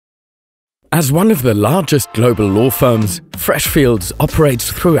As one of the largest global law firms, Freshfields operates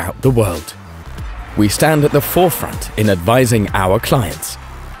throughout the world. We stand at the forefront in advising our clients.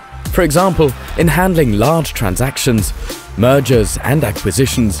 For example, in handling large transactions, mergers and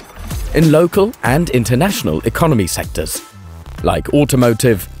acquisitions in local and international economy sectors, like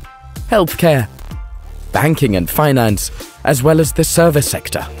automotive, healthcare, banking and finance, as well as the service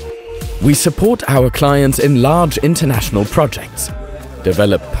sector. We support our clients in large international projects,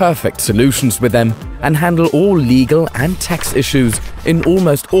 develop perfect solutions with them, and handle all legal and tax issues in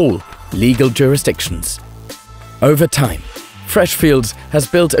almost all legal jurisdictions. Over time, Freshfields has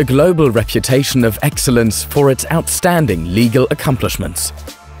built a global reputation of excellence for its outstanding legal accomplishments.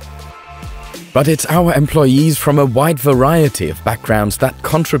 But it's our employees from a wide variety of backgrounds that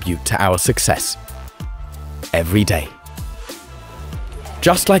contribute to our success every day.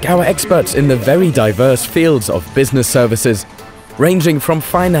 Just like our experts in the very diverse fields of business services, ranging from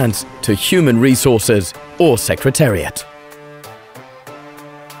finance to human resources or secretariat.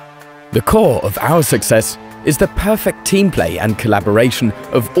 The core of our success is the perfect team play and collaboration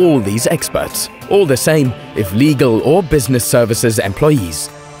of all these experts, all the same if legal or business services employees,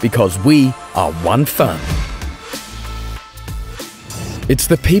 because we are one firm. It's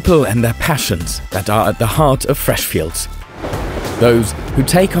the people and their passions that are at the heart of Freshfields. Those who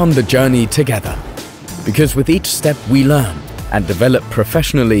take on the journey together, because with each step we learn and develop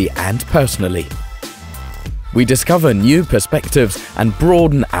professionally and personally. We discover new perspectives and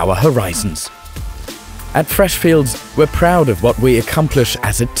broaden our horizons. At Freshfields, we're proud of what we accomplish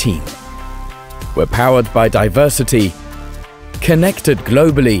as a team. We're powered by diversity, connected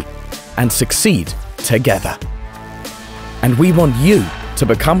globally, and succeed together. And we want you to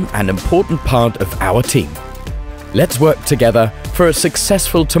become an important part of our team. Let's work together for a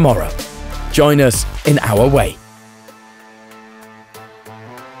successful tomorrow. Join us in our way.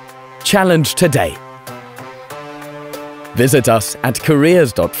 Challenge today. Visit us at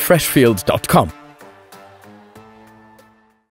careers.freshfields.com.